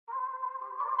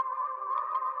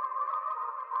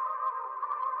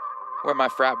Where my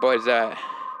frat boys at?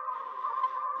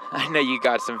 I know you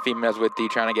got some females with you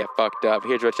trying to get fucked up.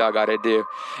 Here's what y'all gotta do.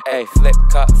 Hey, flip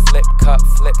cup, flip cup,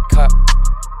 flip cup.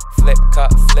 Flip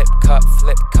cup, flip cup,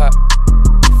 flip cup.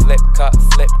 Flip cup,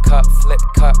 flip cup, flip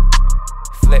cup.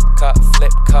 Flip cup,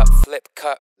 flip cup, flip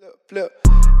cup. Flip,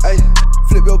 ayy,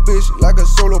 flip your bitch like a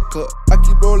solo cup. I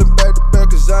keep rolling back to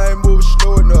back cause I ain't moving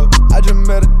slow enough. I just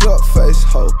met a duck face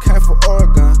hoe, came from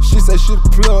Oregon. She say she the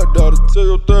plug daughter, tell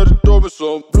your daddy throw me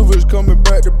some. Bluefish coming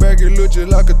back to back, it look just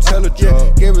like a telejob.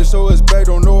 Yeah, gave it so it's back,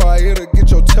 don't know how it'll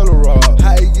get your teller robbed.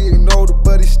 How he getting older,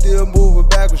 but he still moving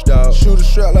backwards, dog. Shoot a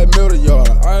shot like middle yard,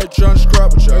 I ain't tryna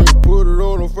scrap with y'all. Put it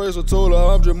on her face, I told her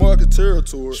I'm just market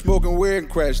territory. Smoking wedding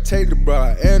crash, take the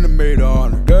bride, animator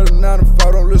on her. Got a 9 to 5,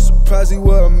 don't listen. Surprised he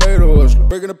wasn't made of us.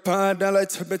 Breaking the pine down like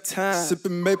turpentine,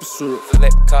 sipping maple syrup.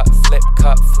 Flip cup, flip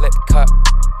cup, flip cup.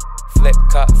 Flip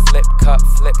cup, flip cup,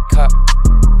 flip cup.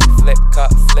 Flip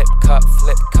cup, flip cup,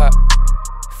 flip cup.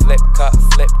 Flip cup,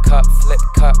 flip cup, flip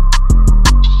cup.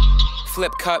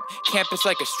 Flip cup, campus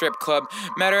like a strip club.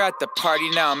 Met her at the party,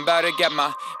 now I'm about to get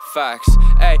my facts.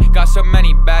 Ayy, got so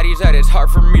many baddies that it's hard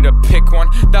for me to pick one.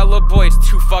 That little boy's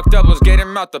too fucked up, let's get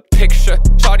him out the picture.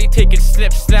 Shawty taking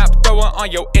snip, snap, throw it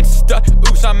on your Insta.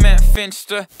 Oops, I meant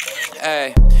Finsta.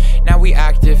 Ayy, now we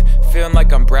active, feeling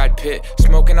like I'm Brad Pitt.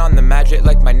 Smoking on the magic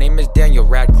like my name is Daniel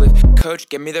Radcliffe. Coach,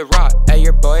 give me the rock, ayy,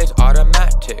 your boy is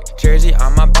automatic. Jersey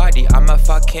on my body, I'm a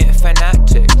fucking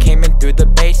fanatic. Came in through the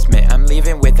basement, I'm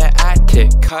leaving with an attic.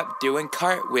 Cup doing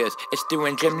cartwheels, it's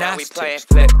doing gymnastics. Now we playing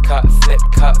flip cup, flip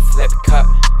cup, flip cup.